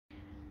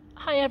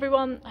Hi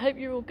everyone, I hope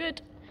you're all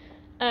good.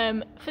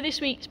 For this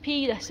week's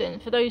PE lesson,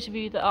 for those of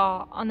you that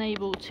are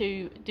unable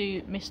to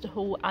do Mr.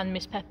 Hall and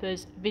Miss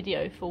Pepper's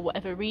video for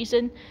whatever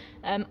reason,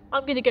 I'm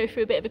going to go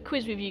through a bit of a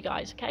quiz with you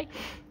guys, okay?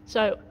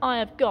 So I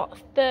have got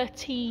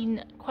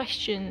 13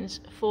 questions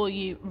for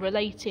you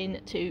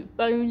relating to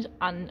bones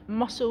and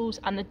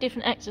muscles and the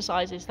different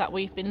exercises that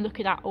we've been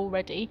looking at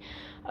already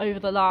over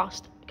the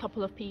last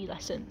couple of PE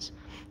lessons,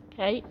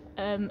 okay?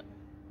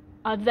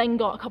 I've then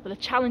got a couple of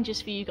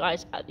challenges for you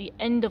guys at the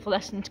end of the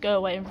lesson to go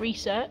away and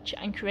research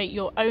and create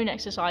your own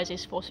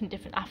exercises for some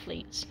different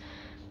athletes.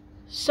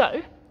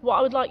 So what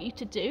I would like you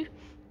to do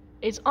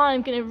is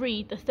I'm going to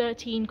read the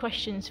 13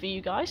 questions for you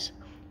guys.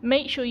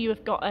 Make sure you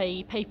have got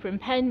a paper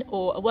and pen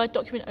or a Word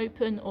document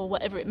open or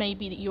whatever it may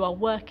be that you are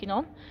working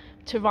on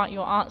to write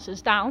your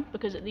answers down,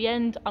 because at the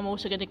end I'm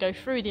also going to go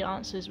through the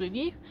answers with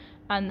you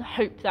and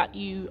hope that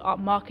you are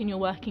marking your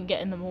work and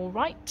getting them all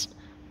right.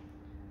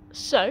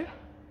 So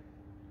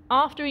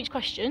after each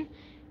question,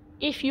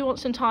 if you want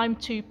some time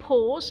to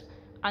pause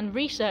and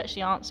research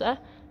the answer,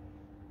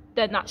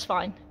 then that's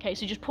fine. Okay,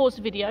 so just pause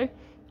the video.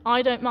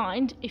 I don't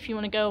mind if you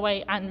want to go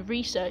away and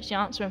research the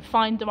answer and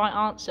find the right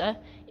answer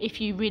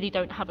if you really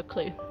don't have a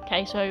clue.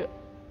 Okay, so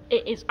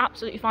it is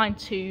absolutely fine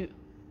to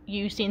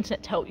use the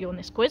internet to help you on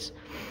this quiz.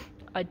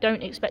 I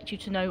don't expect you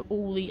to know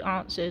all the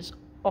answers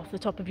off the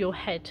top of your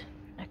head.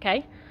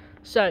 Okay,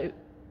 so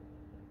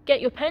get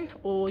your pen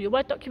or your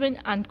Word document,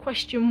 and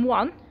question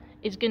 1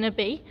 is going to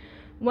be,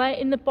 where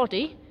in the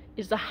body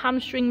is the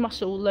hamstring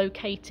muscle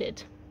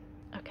located?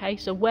 Okay,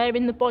 so where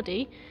in the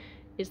body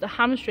is the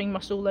hamstring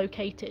muscle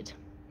located?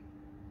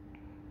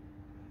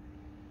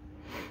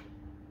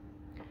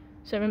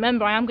 So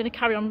remember, I am going to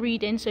carry on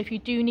reading, so if you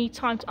do need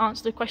time to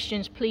answer the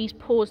questions, please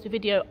pause the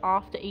video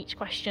after each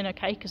question,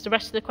 okay? Because the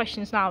rest of the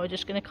questions now are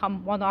just going to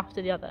come one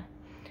after the other.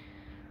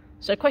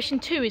 So question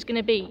 2 is going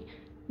to be,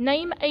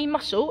 name a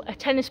muscle a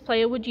tennis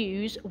player would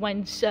use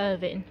when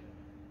serving.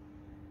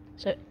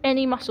 So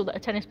any muscle that a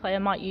tennis player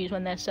might use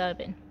when they're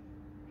serving.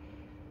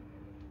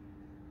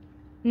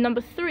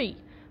 Number 3,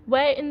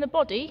 where in the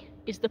body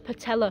is the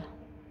patella?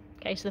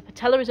 Okay, so the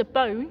patella is a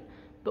bone,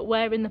 but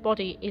where in the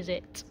body is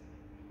it?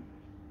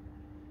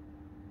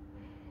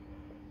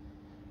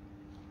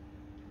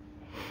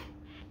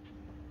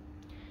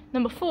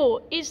 Number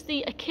 4, is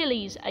the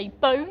Achilles a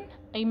bone,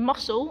 a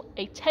muscle,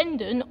 a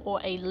tendon,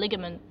 or a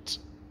ligament?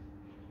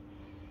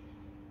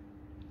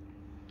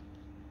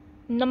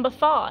 Number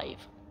 5,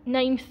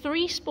 name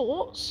 3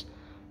 sports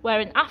where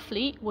an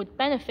athlete would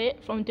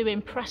benefit from doing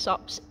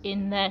press-ups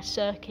in their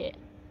circuit.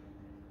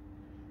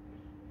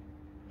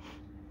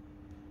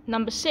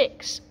 Number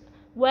 6,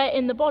 where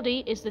in the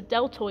body is the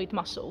deltoid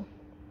muscle?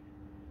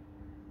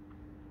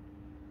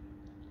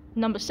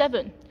 Number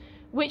 7,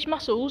 which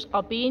muscles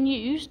are being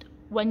used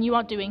when you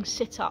are doing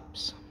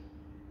sit-ups?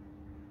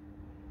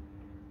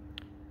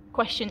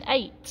 Question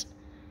 8,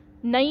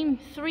 name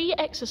 3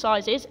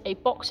 exercises a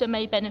boxer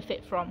may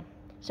benefit from.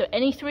 So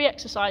any 3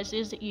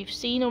 exercises that you've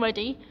seen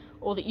already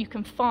or that you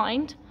can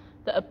find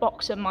that a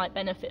boxer might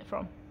benefit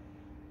from.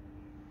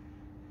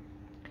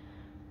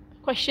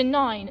 Question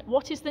 9,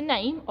 what is the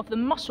name of the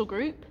muscle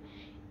group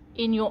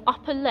in your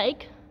upper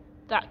leg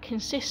that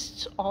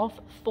consists of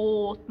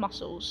 4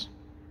 muscles?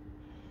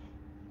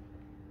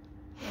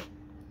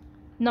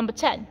 Number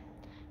 10,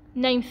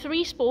 name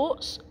 3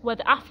 sports where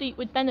the athlete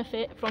would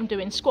benefit from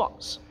doing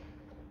squats.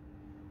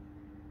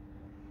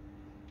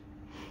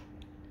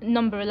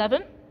 Number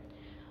 11,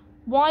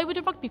 why would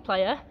a rugby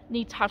player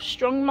need to have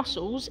strong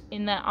muscles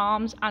in their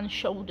arms and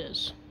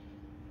shoulders?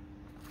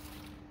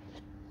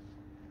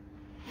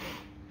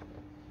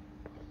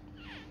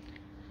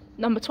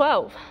 Number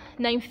 12,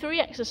 name 3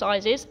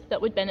 exercises that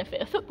would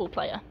benefit a football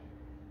player.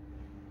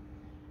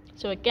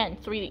 So again,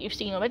 3 that you've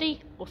seen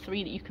already or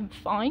 3 that you can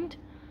find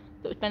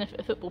that would benefit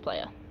a football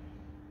player.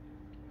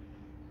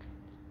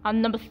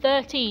 And number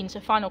 13, so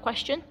final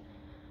question,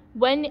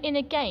 when in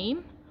a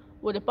game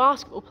would a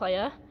basketball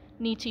player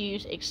need to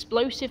use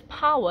explosive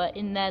power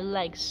in their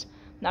legs?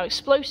 Now,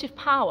 explosive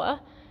power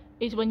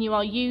is when you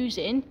are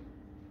using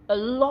a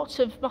lot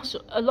of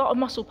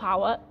muscle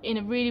power in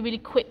a really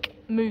quick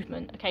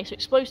movement. Okay, so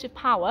explosive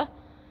power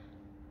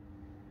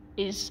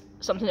is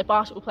something a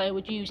basketball player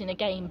would use in a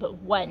game,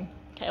 but when?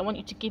 Okay, I want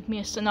you to give me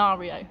a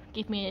scenario,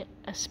 give me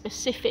a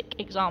specific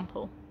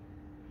example.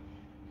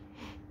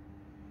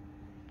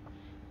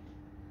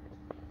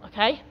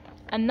 Okay,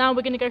 and now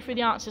we're going to go through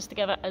the answers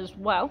together as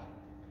well.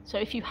 So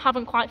if you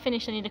haven't quite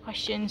finished any of the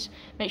questions,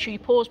 make sure you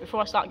pause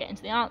before I start getting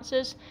to the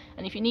answers.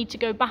 And if you need to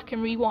go back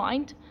and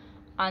rewind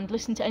and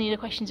listen to any of the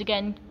questions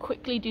again,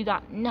 quickly do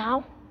that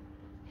now.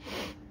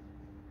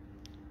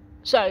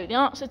 So the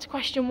answer to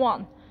question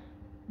 1,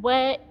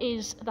 where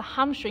is the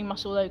hamstring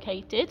muscle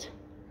located?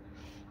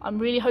 I'm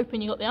really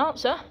hoping you got the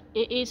answer.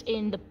 It is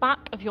in the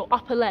back of your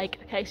upper leg.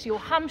 Okay, so your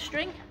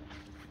hamstring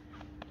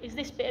is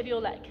this bit of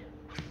your leg.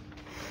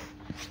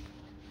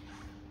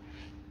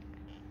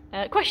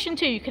 Question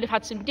 2, you could have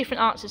had some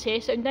different answers here.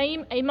 So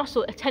name a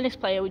muscle a tennis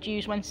player would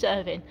use when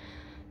serving.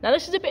 Now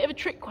this is a bit of a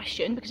trick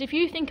question, because if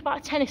you think about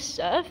a tennis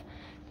serve,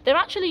 they're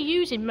actually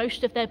using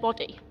most of their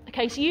body.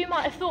 Okay, so you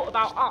might have thought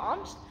about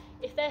arms,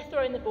 if they're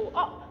throwing the ball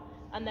up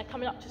and they're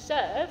coming up to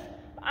serve,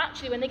 but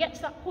actually when they get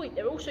to that point,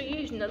 they're also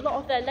using a lot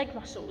of their leg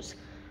muscles.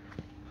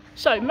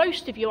 So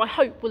most of you, I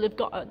hope, will have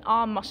got an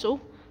arm muscle.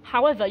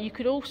 However, you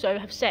could also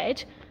have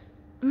said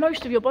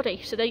most of your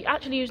body. So they're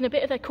actually using a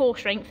bit of their core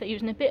strength, they're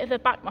using a bit of their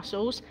back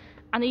muscles,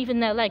 and even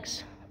their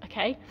legs,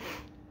 okay?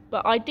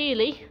 But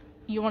ideally,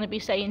 you want to be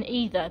saying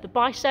either the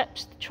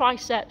biceps, the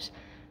triceps,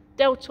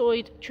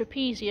 deltoid,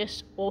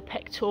 trapezius, or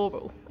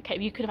pectoral. Okay,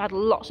 you could have had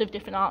lots of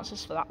different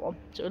answers for that one.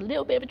 So a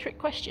little bit of a trick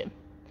question.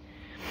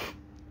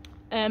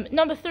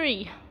 Number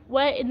 3,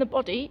 where in the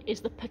body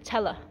is the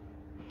patella?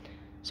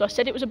 So I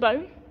said it was a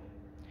bone.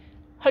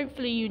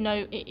 Hopefully you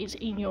know it is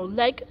in your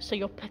leg, so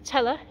your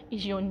patella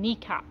is your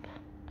kneecap.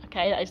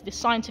 Okay, that is the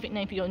scientific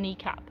name for your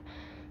kneecap.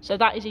 So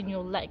that is in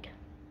your leg.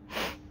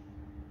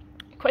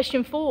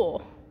 Question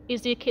 4,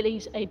 is the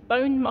Achilles a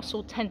bone,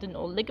 muscle, tendon,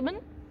 or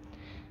ligament?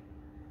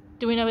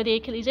 Do we know where the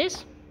Achilles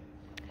is?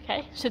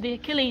 Okay, so the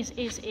Achilles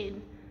is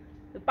in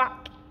the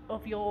back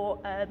of your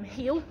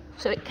heel.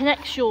 So it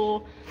connects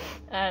your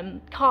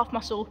calf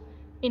muscle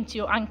into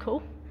your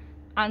ankle,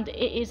 and it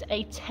is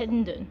a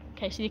tendon.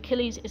 Okay, so the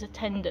Achilles is a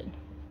tendon.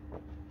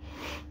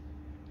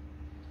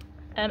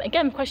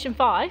 Again, question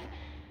 5,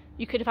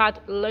 you could have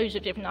had loads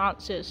of different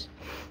answers.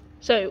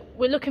 So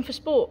we're looking for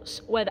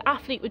sports where the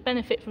athlete would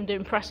benefit from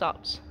doing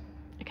press-ups.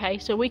 Okay,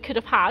 so we could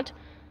have had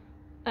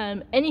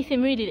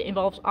anything really that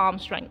involves arm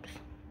strength.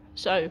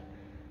 So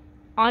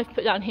I've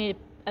put down here,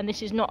 and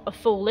this is not a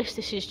full list,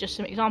 this is just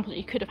some examples that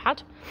you could have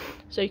had.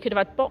 So you could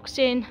have had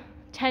boxing,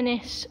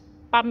 tennis,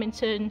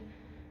 badminton,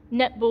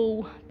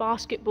 netball,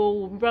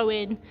 basketball,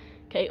 rowing.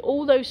 Okay,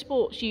 all those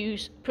sports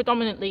use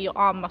predominantly your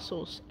arm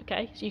muscles.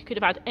 Okay, so you could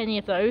have had any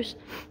of those.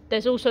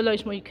 There's also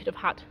loads more you could have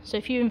had. So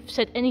if you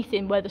said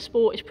anything where the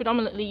sport is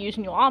predominantly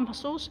using your arm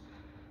muscles,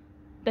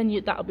 then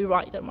that'll be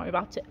right, don't worry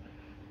about it.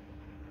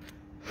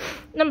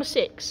 Number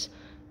 6,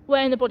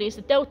 where in the body is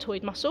the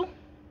deltoid muscle?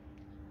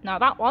 Now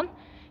that one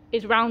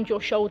is round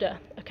your shoulder.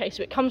 Okay,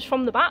 so it comes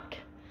from the back,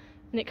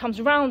 and it comes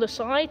round the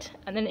side,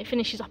 and then it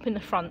finishes up in the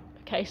front.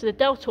 Okay, so the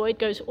deltoid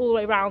goes all the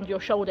way around your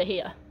shoulder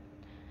here.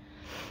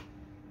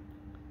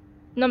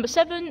 Number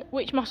 7,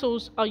 which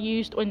muscles are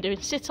used when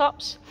doing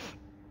sit-ups?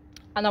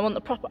 And I want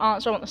the proper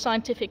answer, I want the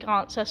scientific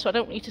answer, so I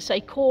don't want you to say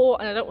core,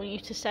 and I don't want you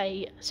to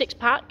say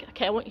six-pack.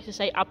 Okay, I want you to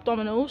say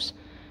abdominals.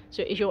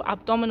 So it is your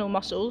abdominal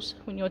muscles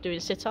when you're doing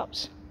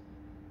sit-ups.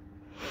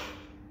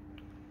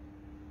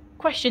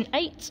 Question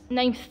 8,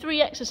 name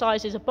 3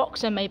 exercises a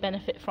boxer may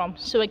benefit from.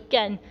 So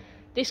again,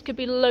 this could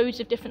be loads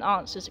of different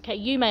answers. Okay,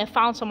 you may have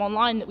found some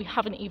online that we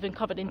haven't even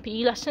covered in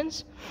PE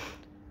lessons.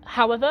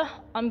 However,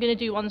 I'm going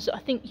to do ones that I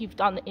think you've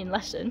done in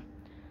lesson.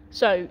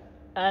 So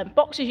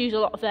boxers use a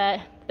lot of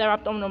their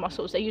abdominal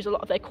muscles, they use a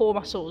lot of their core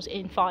muscles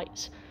in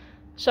fights.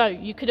 So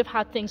you could have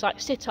had things like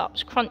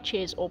sit-ups,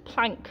 crunches, or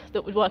plank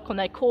that would work on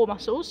their core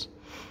muscles.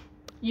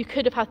 You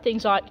could have had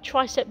things like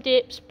tricep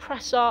dips,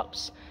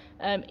 press-ups,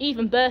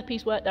 even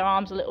burpees work their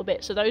arms a little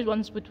bit. So those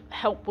ones would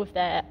help with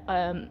their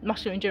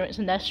muscular endurance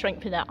and their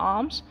strength in their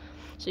arms.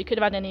 So you could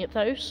have had any of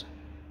those.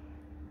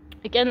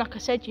 Again, like I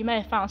said, you may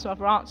have found some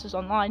other answers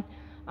online,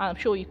 and I'm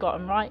sure you've got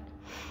them right.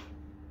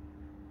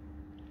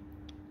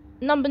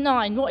 Number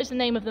 9, what is the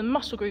name of the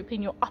muscle group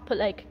in your upper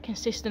leg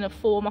consisting of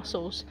 4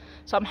 muscles?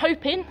 So I'm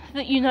hoping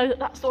that you know that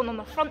that's the one on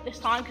the front this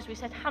time, because we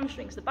said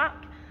hamstrings the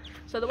back.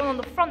 So the one on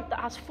the front that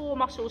has 4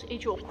 muscles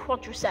is your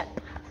quadriceps.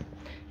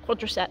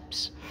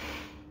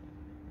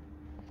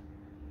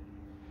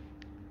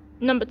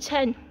 Number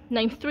 10,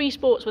 name 3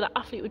 sports where the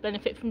athlete would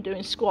benefit from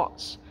doing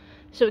squats.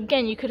 So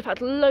again, you could have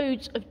had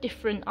loads of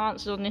different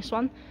answers on this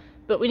one,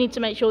 but we need to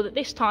make sure that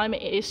this time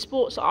it is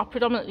sports that are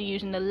predominantly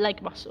using the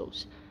leg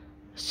muscles.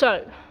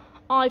 So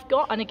I've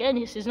got, and again,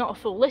 this is not a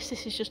full list,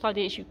 this is just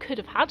ideas you could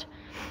have had.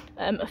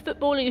 A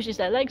footballer uses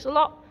their legs a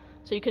lot,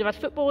 so you could have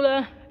had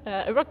footballer,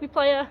 a rugby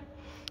player,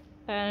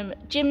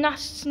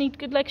 gymnasts need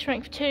good leg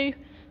strength too.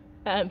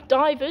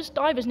 Divers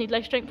need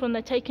leg strength when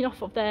they're taking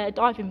off of their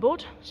diving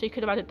board, so you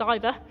could have had a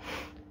diver.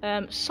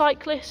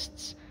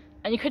 Cyclists,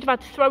 and you could have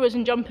had throwers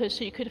and jumpers,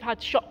 so you could have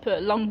had shot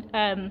put,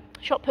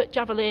 shot put,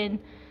 javelin,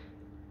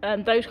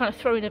 those kind of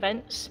throwing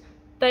events.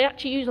 They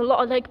actually use a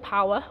lot of leg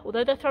power.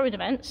 Although they're throwing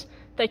events,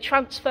 they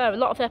transfer a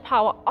lot of their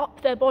power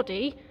up their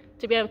body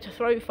to be able to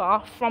throw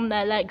far from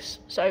their legs.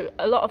 So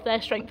a lot of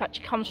their strength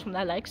actually comes from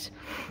their legs.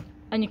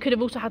 And you could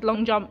have also had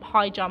long jump,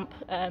 high jump.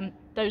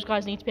 Those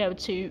guys need to be able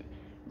to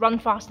run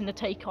fast in the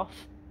takeoff,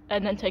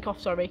 and then take off,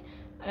 sorry.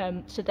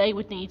 So they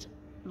would need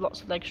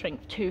lots of leg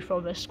strength too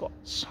from their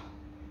squats.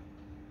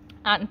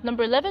 And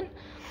number 11,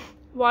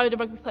 why would a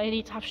rugby player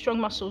need to have strong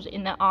muscles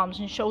in their arms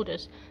and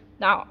shoulders?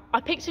 Now, I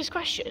picked this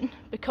question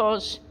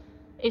because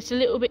it's a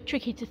little bit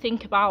tricky to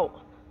think about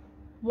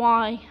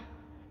why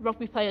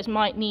rugby players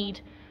might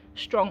need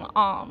strong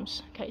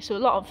arms. Okay, so a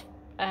lot of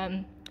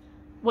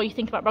what you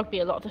think about rugby,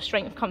 a lot of the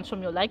strength comes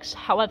from your legs.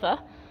 However,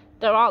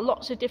 there are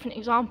lots of different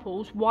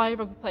examples why a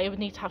rugby player would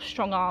need to have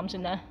strong arms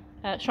in their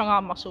strong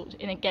arm muscles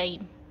in a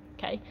game.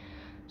 Okay,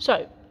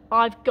 so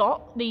I've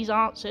got these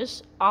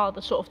answers are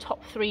the sort of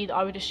top 3 that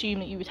I would assume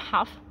that you would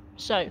have.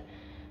 So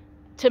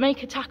to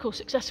make a tackle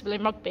successful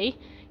in rugby,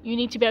 you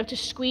need to be able to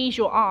squeeze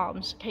your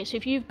arms. Okay, so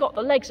if you've got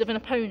the legs of an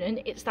opponent,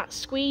 it's that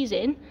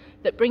squeezing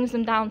that brings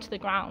them down to the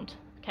ground.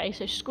 Okay,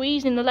 so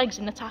squeezing the legs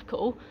in the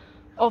tackle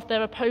of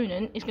their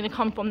opponent is going to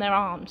come from their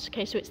arms.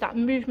 Okay, so it's that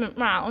movement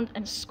round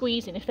and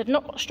squeezing. If they've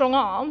not got strong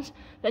arms,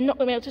 they're not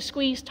going to be able to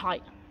squeeze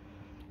tight.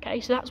 Okay,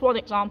 so that's one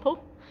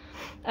example.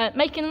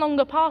 Making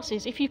longer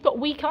passes. If you've got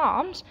weak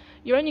arms,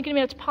 you're only going to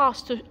be able to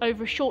pass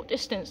over a short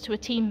distance to a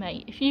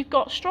teammate. If you've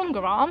got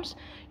stronger arms,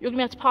 you're going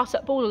to be able to pass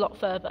that ball a lot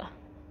further.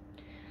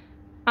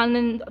 And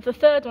then the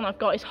third one I've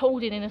got is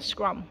holding in a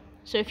scrum.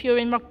 So if you're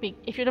in a rugby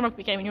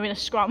game and you're in a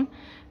scrum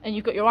and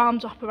you've got your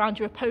arms up around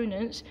your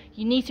opponents,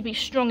 you need to be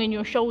strong in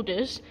your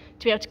shoulders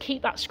to be able to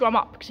keep that scrum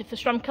up, because if the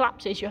scrum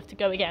collapses, you have to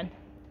go again.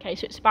 Okay,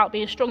 so it's about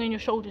being strong in your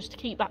shoulders to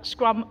keep that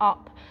scrum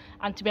up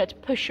and to be able to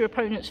push your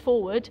opponents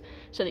forward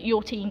so that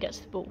your team gets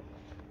the ball.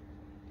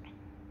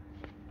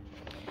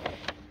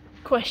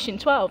 Question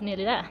 12,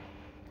 nearly there.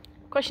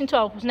 Question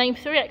 12 was name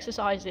 3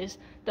 exercises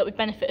that would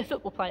benefit a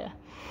football player.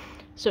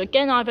 So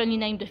again, I've only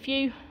named a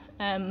few.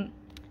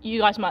 You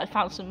guys might have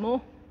found some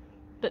more,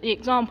 but the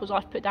examples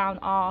I've put down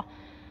are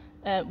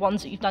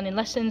ones that you've done in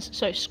lessons.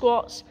 So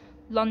squats,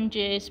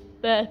 lunges,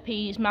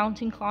 burpees,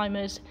 mountain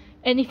climbers,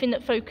 anything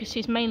that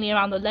focuses mainly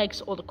around the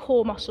legs or the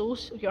core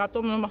muscles, your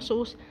abdominal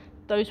muscles,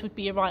 those would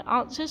be your right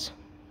answers.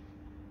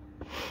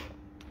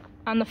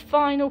 And the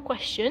final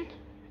question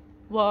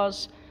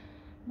was,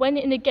 when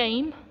in a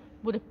game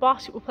would a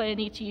basketball player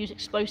need to use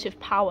explosive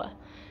power?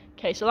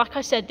 Okay, so like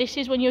I said, this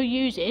is when you're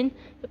using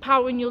the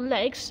power in your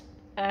legs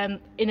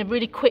in a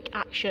really quick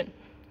action.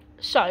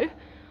 So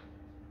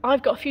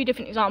I've got a few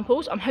different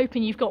examples. I'm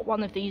hoping you've got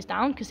one of these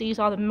down because these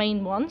are the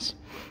main ones.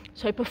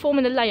 So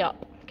performing a layup.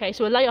 Okay,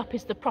 so a layup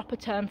is the proper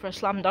term for a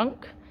slam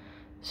dunk.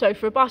 So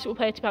for a basketball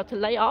player to be able to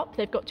lay up,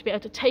 they've got to be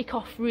able to take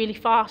off really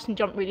fast and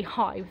jump really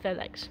high with their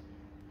legs.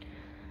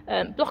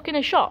 Blocking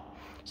a shot.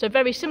 So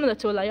very similar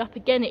to a layup.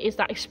 Again, it is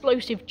that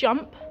explosive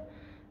jump.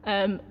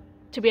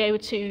 To be able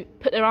to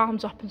put their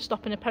arms up and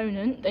stop an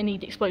opponent, they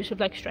need explosive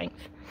leg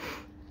strength.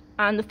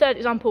 And the third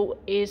example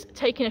is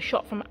taking a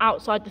shot from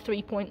outside the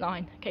 3-point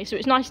line. Okay, so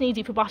it's nice and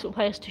easy for basketball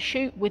players to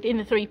shoot within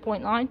the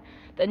 3-point line.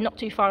 They're not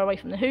too far away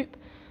from the hoop.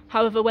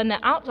 However, when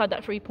they're outside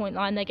that 3-point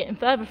line, they're getting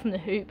further from the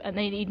hoop and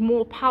they need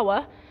more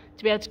power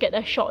to be able to get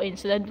their shot in.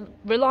 So they're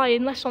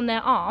relying less on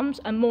their arms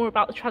and more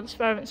about the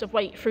transference of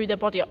weight through their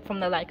body up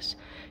from their legs.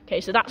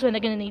 Okay, so that's when they're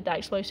going to need that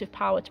explosive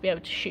power to be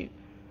able to shoot.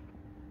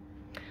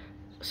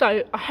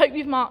 So I hope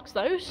you've marked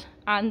those,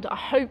 and I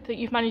hope that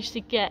you've managed to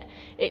get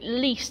at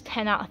least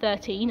 10 out of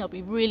 13. I'll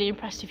be really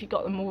impressed if you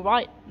got them all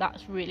right.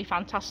 That's really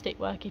fantastic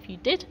work if you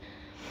did.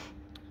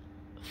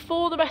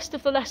 For the rest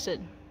of the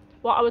lesson,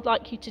 what I would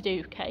like you to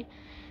do, okay,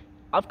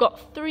 I've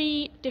got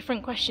 3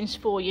 different questions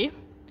for you.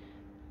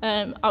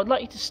 I would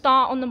like you to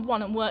start on number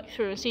 1 and work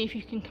through and see if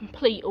you can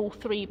complete all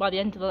 3 by the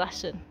end of the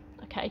lesson.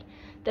 Okay,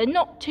 they're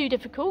not too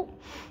difficult.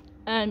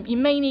 You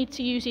may need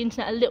to use the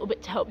internet a little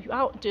bit to help you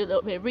out, do a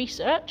little bit of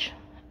research.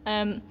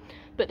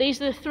 But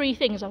these are the 3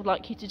 things I would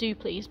like you to do,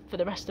 please, for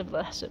the rest of the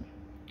lesson.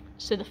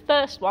 So the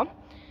first one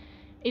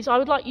is I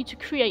would like you to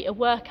create a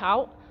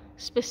workout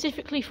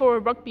specifically for a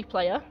rugby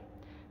player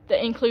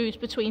that includes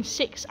between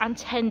 6 and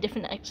 10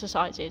 different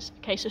exercises.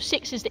 Okay, so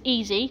 6 is the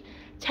easy,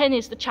 10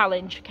 is the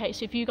challenge. Okay,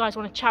 so if you guys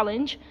want a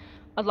challenge,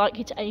 I'd like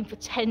you to aim for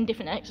 10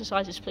 different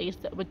exercises, please,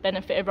 that would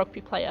benefit a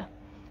rugby player.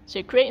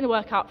 So creating a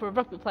workout for a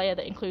rugby player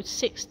that includes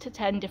 6 to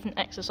 10 different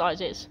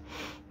exercises.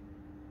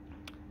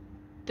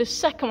 The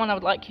second one I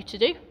would like you to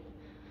do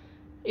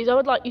is I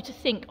would like you to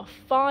think of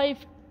 5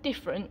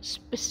 different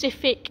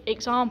specific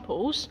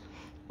examples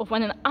of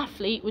when an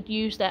athlete would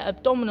use their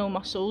abdominal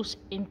muscles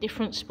in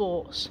different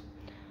sports.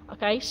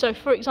 Okay, so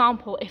for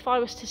example, if I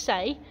was to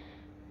say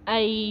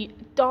a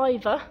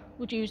diver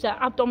would use their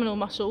abdominal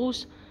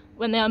muscles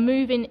when they are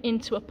moving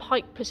into a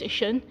pike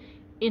position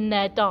in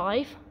their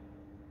dive,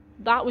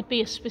 that would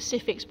be a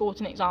specific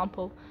sporting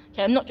example.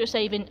 Okay, I'm not just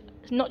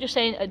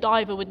saying a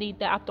diver would need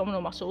their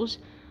abdominal muscles.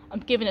 I'm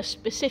giving a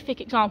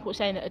specific example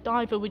saying that a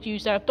diver would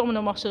use their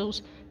abdominal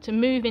muscles to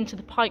move into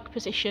the pike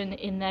position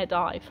in their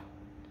dive.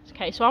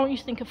 Okay, so I want you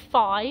to think of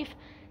 5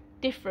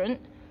 different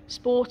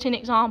sporting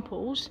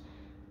examples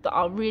that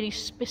are really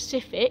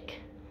specific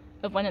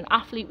of when an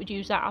athlete would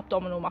use their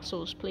abdominal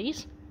muscles,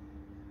 please.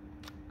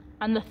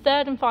 And the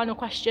third and final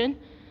question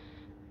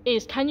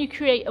is, can you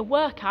create a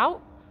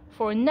workout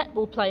for a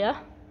netball player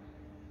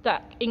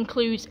that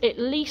includes at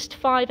least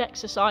 5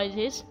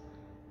 exercises,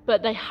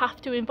 but they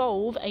have to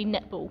involve a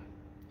netball?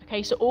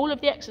 Okay, so all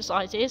of the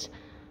exercises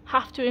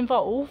have to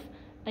involve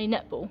a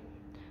netball.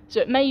 So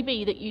it may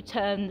be that you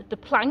turn the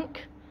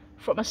plank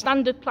from a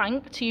standard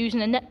plank to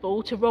using a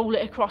netball to roll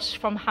it across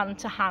from hand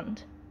to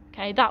hand.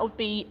 Okay, that would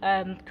be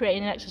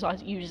creating an exercise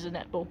that uses a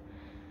netball.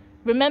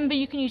 Remember,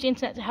 you can use the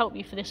internet to help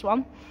you for this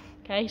one.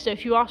 Okay, so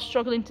if you are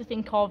struggling to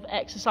think of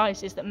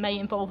exercises that may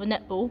involve a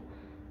netball,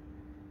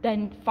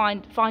 then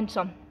find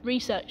some,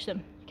 research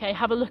them. Okay,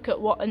 have a look at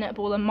what a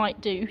netballer might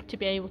do to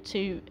be able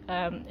to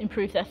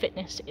improve their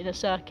fitness in a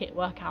circuit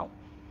workout.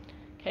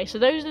 Okay, so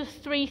those are the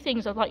 3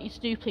 things I'd like you to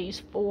do,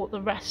 please, for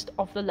the rest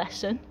of the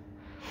lesson.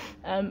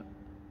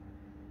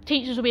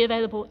 Teachers will be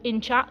available in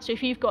chat, so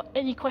if you've got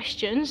any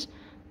questions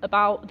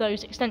about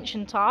those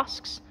extension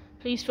tasks,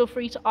 please feel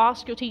free to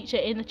ask your teacher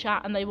in the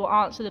chat and they will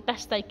answer the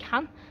best they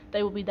can.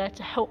 They will be there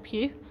to help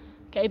you.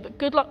 Okay, but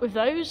good luck with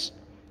those.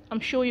 I'm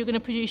sure you're going to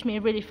produce me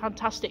a really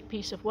fantastic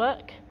piece of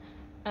work,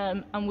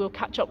 and we'll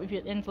catch up with you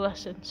at the end of the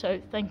lesson.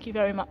 So thank you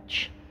very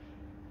much.